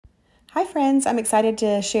Hi friends, I'm excited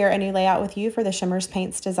to share a new layout with you for the Shimmerz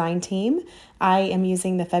Paints design team. I am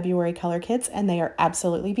using the February Color Kitz and they are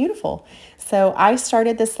absolutely beautiful. So I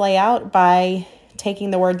started this layout by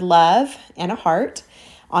taking the word love and a heart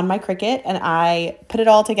on my Cricut and I put it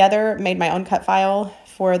all together, made my own cut file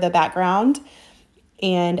for the background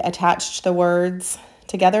and attached the words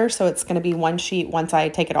together. So it's going to be one sheet once I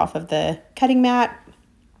take it off of the cutting mat.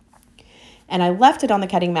 And I left it on the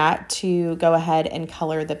cutting mat to go ahead and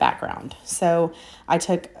color the background. So I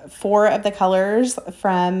took 4 of the colors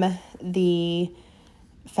from the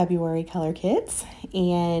February Color Kitz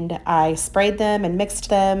and I sprayed them and mixed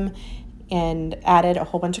them and added a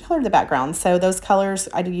whole bunch of color to the background. So those colors,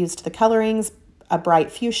 I used the colorings, a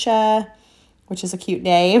bright fuchsia, which is a cute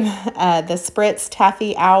name, the Spritz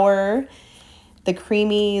Taffy Hour, the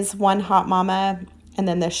Creamies One Hot Mama, and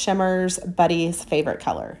then the Shimmerz Buddy's Favorite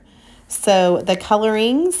Color. So the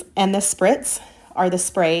colorings and the spritz are the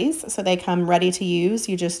sprays, so they come ready to use.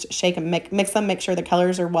 You just shake them, mix them, make sure the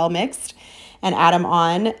colors are well mixed, and add them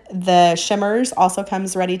on. The Shimmerz also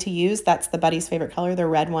comes ready to use. That's the Buddy's Favorite Color, the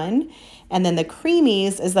red one. And then the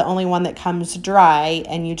Creamies is the only one that comes dry,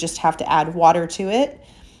 and you just have to add water to it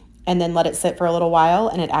and then let it sit for a little while,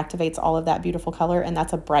 and it activates all of that beautiful color, and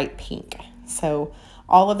that's a bright pink. So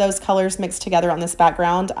all of those colors mixed together on this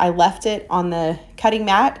background. I left it on the cutting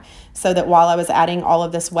mat so that while I was adding all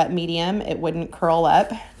of this wet medium, it wouldn't curl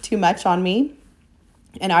up too much on me.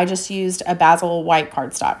 And I just used a basil white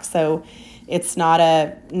cardstock. So it's not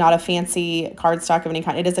a fancy cardstock of any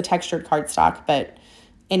kind. It is a textured cardstock, but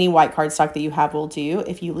any white cardstock that you have will do.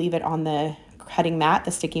 If you leave it on the cutting mat,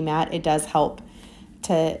 the sticky mat, it does help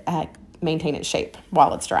to maintain its shape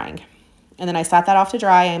while it's drying. And then I sat that off to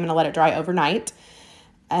dry. I'm going to let it dry overnight.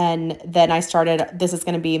 And then I started, this is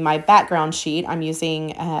going to be my background sheet. I'm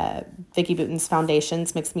using Vicki Bouton's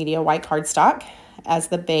Foundations Mixed Media White Cardstock as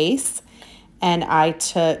the base. And I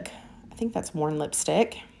took, I think that's Worn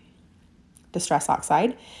Lipstick, Distress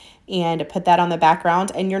Oxide, and put that on the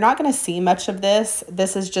background. And you're not going to see much of this.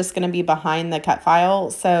 This is just going to be behind the cut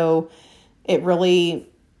file. So it really,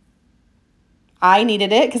 I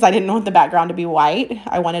needed it because I didn't want the background to be white.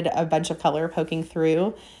 I wanted a bunch of color poking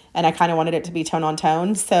through. And I kind of wanted it to be tone on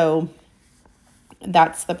tone. So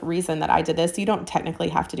that's the reason that I did this. You don't technically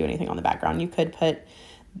have to do anything on the background. You could put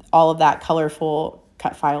all of that colorful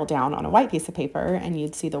cut file down on a white piece of paper and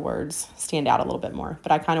you'd see the words stand out a little bit more.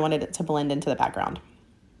 But I kind of wanted it to blend into the background.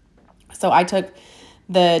 So I took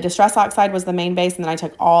the Distress Oxide was the main base, and then I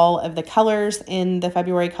took all of the colors in the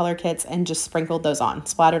February Color Kitz and just sprinkled those on,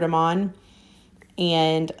 splattered them on,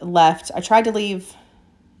 and left. I tried to leave,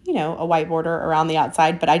 you know, a white border around the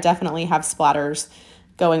outside, but I definitely have splatters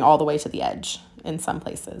going all the way to the edge in some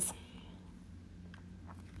places.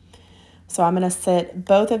 So I'm going to sit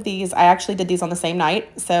both of these. I actually did these on the same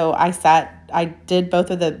night. So I did both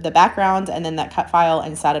of the background and then that cut file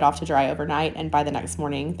and sat it off to dry overnight. And by the next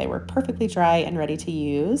morning, they were perfectly dry and ready to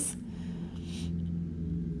use.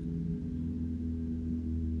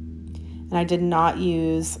 And I did not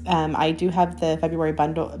use, I do have the February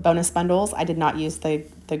bonus bundles. I did not use the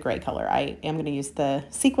gray color. I am going to use the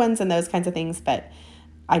sequins and those kinds of things, but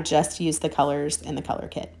I just used the colors in the color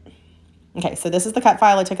kit. Okay, so this is the cut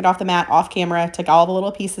file. I took it off the mat, off camera, took all the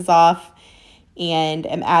little pieces off, and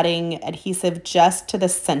I'm adding adhesive just to the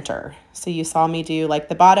center. So you saw me do like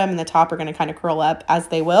the bottom and the top are going to kind of curl up as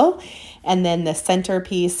they will. And then the center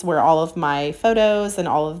piece where all of my photos and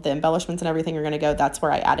all of the embellishments and everything are going to go, that's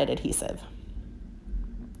where I added adhesive.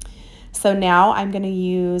 So now I'm going to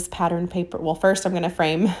use pattern paper. Well, first I'm going to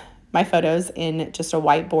frame my photos in just a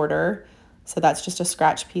white border. So that's just a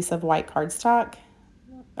scratch piece of white cardstock,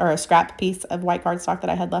 or a scrap piece of white cardstock that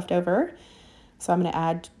I had left over. So I'm going to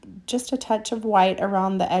add just a touch of white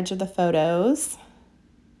around the edge of the photos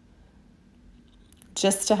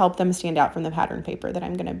just to help them stand out from the pattern paper that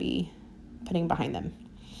I'm going to be putting behind them.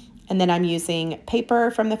 And then I'm using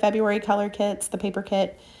paper from the February Color Kitz, the paper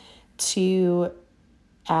kit, to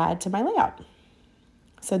add to my layout.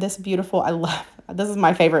 So this beautiful, this is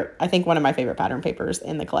my favorite, I think one of my favorite pattern papers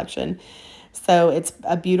in the collection. So it's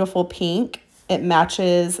a beautiful pink. It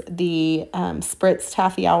matches the Spritz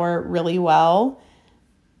Taffy Hour really well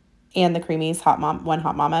and the Creamies One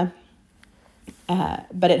Hot Mama.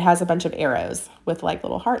 But it has a bunch of arrows with like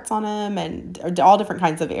little hearts on them and all different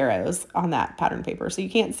kinds of arrows on that pattern paper. So you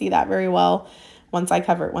can't see that very well once I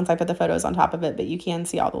put the photos on top of it, but you can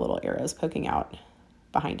see all the little arrows poking out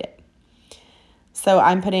behind it. So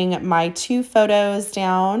I'm putting my 2 photos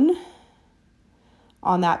down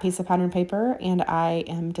on that piece of pattern paper, and I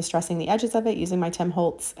am distressing the edges of it using my Tim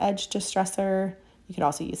Holtz edge distresser. You could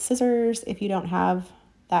also use scissors if you don't have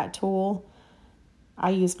that tool. I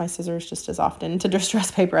use my scissors just as often to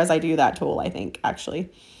distress paper as I do that tool, I think,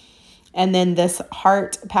 actually. And then this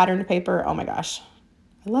heart patterned paper, oh my gosh,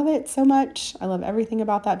 I love it so much. I love everything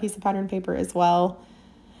about that piece of patterned paper as well.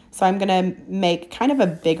 So I'm going to make kind of a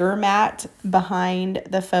bigger mat behind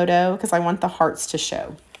the photo because I want the hearts to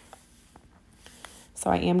show. So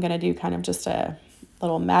I am going to do kind of just a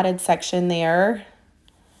little matted section there.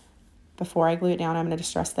 Before I glue it down, I'm going to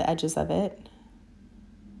distress the edges of it.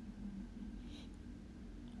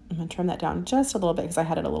 I'm going to trim that down just a little bit because I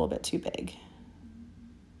had it a little bit too big.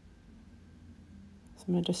 So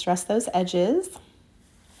I'm going to distress those edges.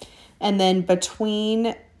 And then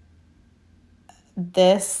between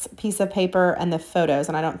this piece of paper and the photos,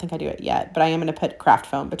 and I don't think I do it yet, but I am going to put craft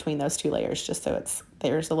foam between those two layers just so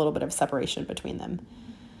there's a little bit of separation between them.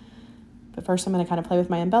 But first I'm going to kind of play with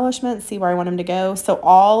my embellishments, see where I want them to go. So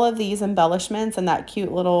all of these embellishments and that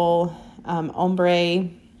cute little ombre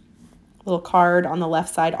little card on the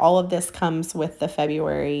left side, all of this comes with the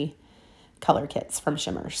February Color Kits from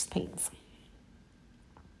Shimmerz Paints.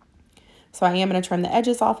 So I am going to trim the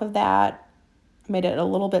edges off of that. I made it a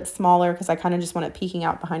little bit smaller because I kind of just want it peeking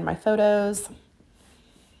out behind my photos. So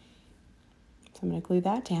I'm going to glue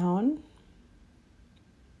that down.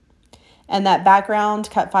 And that background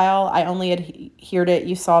cut file, I only adhered it.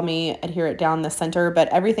 You saw me adhere it down the center, but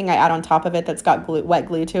everything I add on top of it that's got wet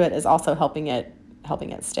glue to it is also helping it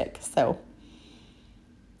stick. So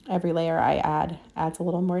every layer I add adds a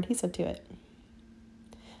little more adhesive to it.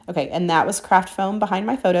 Okay, and that was craft foam behind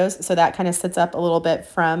my photos, so that kind of sits up a little bit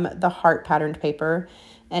from the heart patterned paper.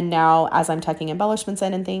 And now as I'm tucking embellishments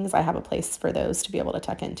in and things, I have a place for those to be able to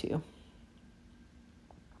tuck into.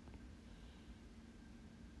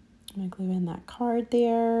 I'm going to glue in that card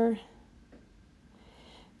there.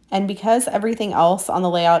 And because everything else on the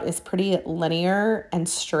layout is pretty linear and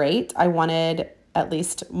straight, I wanted at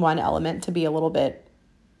least one element to be a little bit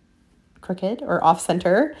crooked or off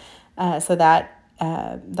center, so that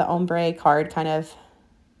the ombre card kind of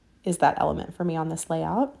is that element for me on this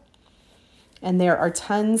layout. And there are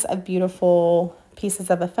tons of beautiful pieces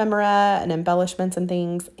of ephemera and embellishments and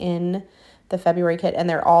things in the February kit, and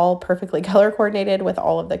they're all perfectly color coordinated with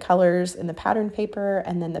all of the colors in the pattern paper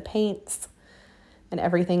and then the paints and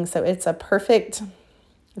everything. So it's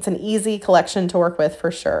an easy collection to work with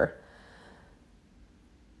for sure.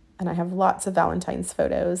 And I have lots of Valentine's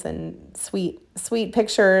photos and sweet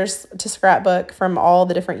pictures to scrapbook from all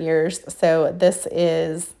the different years. So this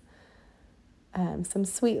is some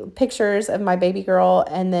sweet pictures of my baby girl,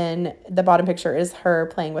 and then the bottom picture is her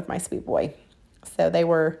playing with my sweet boy. So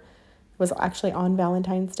was actually on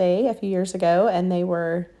Valentine's Day a few years ago, and they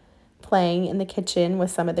were playing in the kitchen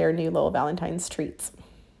with some of their new little Valentine's treats.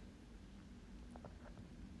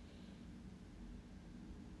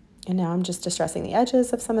 And now I'm just distressing the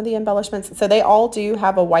edges of some of the embellishments. So they all do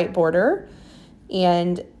have a white border,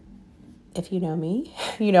 and if you know me,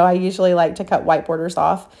 you know I usually like to cut white borders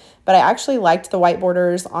off, but I actually liked the white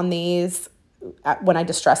borders on these when I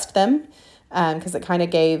distressed them, because it kind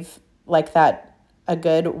of gave like a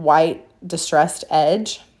good white distressed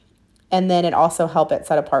edge, and then it also helped it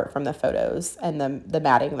set apart from the photos and the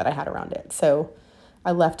matting that I had around it. So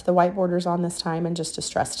I left the white borders on this time and just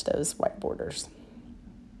distressed those white borders.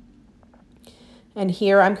 And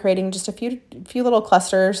here I'm creating just a few little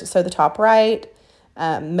clusters. So the top right,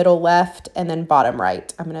 middle left, and then bottom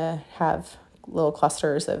right. I'm going to have little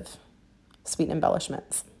clusters of sweet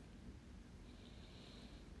embellishments.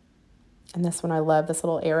 And this one, I love this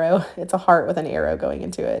little arrow. It's a heart with an arrow going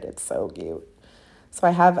into it. It's so cute. So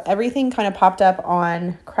I have everything kind of popped up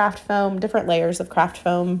on craft foam, different layers of craft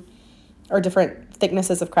foam, or different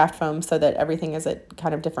thicknesses of craft foam, so that everything is at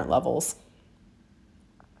kind of different levels.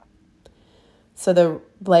 So the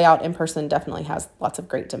layout in person definitely has lots of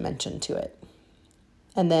great dimension to it.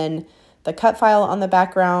 And then the cut file on the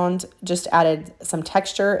background just added some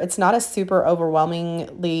texture. It's not a super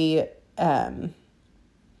overwhelmingly,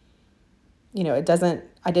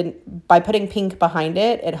 by putting pink behind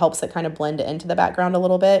it, it helps it kind of blend into the background a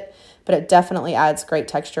little bit, but it definitely adds great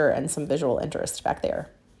texture and some visual interest back there.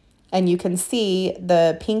 And you can see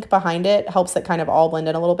the pink behind it helps it kind of all blend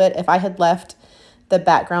in a little bit. If I had left the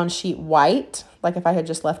background sheet white, like if I had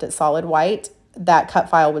just left it solid white, that cut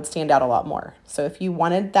file would stand out a lot more. So if you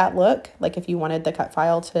wanted that look, like if you wanted the cut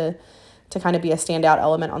file to kind of be a standout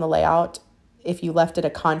element on the layout, if you left it a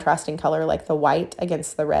contrasting color like the white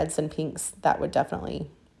against the reds and pinks, that would definitely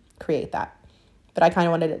create that. But I kind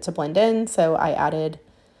of wanted it to blend in, so I added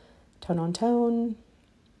tone on tone.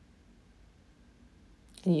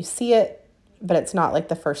 And you see it, but it's not like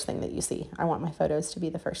the first thing that you see. I want my photos to be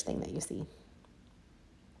the first thing that you see.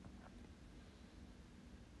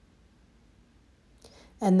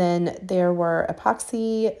 And then there were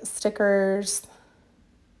epoxy stickers,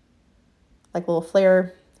 like little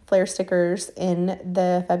flare stickers in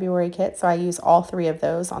the February kit. So I use all 3 of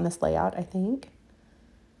those on this layout, I think.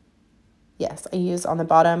 Yes, I use on the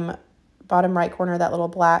bottom right corner that little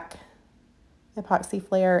black epoxy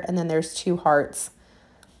flare, and then there's 2 hearts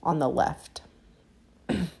on the left.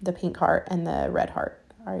 The pink heart and the red heart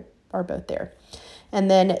are both there.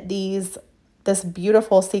 And then this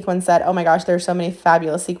beautiful sequin set. Oh my gosh, there's so many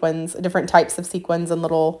fabulous sequins, different types of sequins and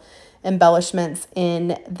little embellishments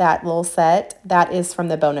in that little set. That is from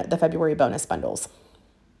the February bonus bundles.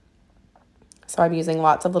 So I'm using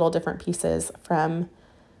lots of little different pieces from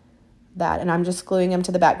that, and I'm just gluing them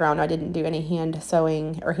to the background. I didn't do any hand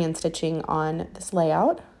sewing or hand stitching on this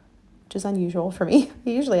layout, which is unusual for me. I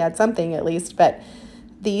usually add something at least, but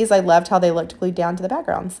these, I loved how they looked glued down to the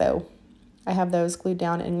background. So I have those glued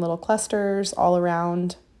down in little clusters all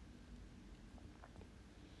around.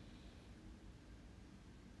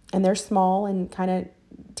 And they're small and kind of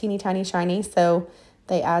teeny tiny shiny, so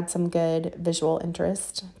they add some good visual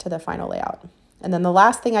interest to the final layout. And then the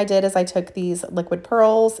last thing I did is I took these liquid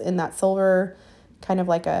pearls in that silver, kind of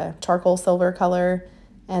like a charcoal silver color,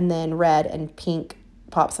 and then red and pink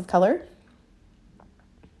pops of color.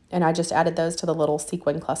 And I just added those to the little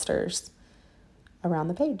sequin clusters around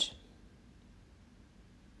the page.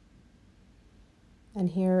 And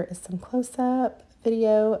here is some close-up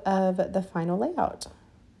video of the final layout.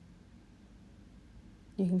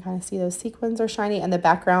 You can kind of see those sequins are shiny, and the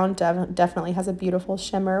background definitely has a beautiful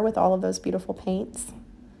shimmer with all of those beautiful paints.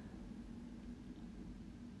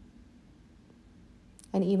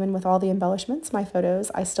 And even with all the embellishments, my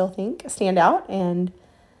photos, I still think, stand out, and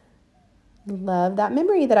love that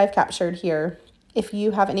memory that I've captured here. If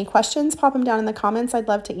you have any questions, pop them down in the comments. I'd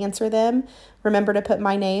love to answer them. Remember to put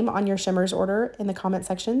my name on your Shimmerz order in the comment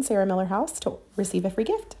section, Sarah Millerhouse, to receive a free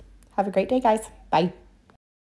gift. Have a great day, guys. Bye.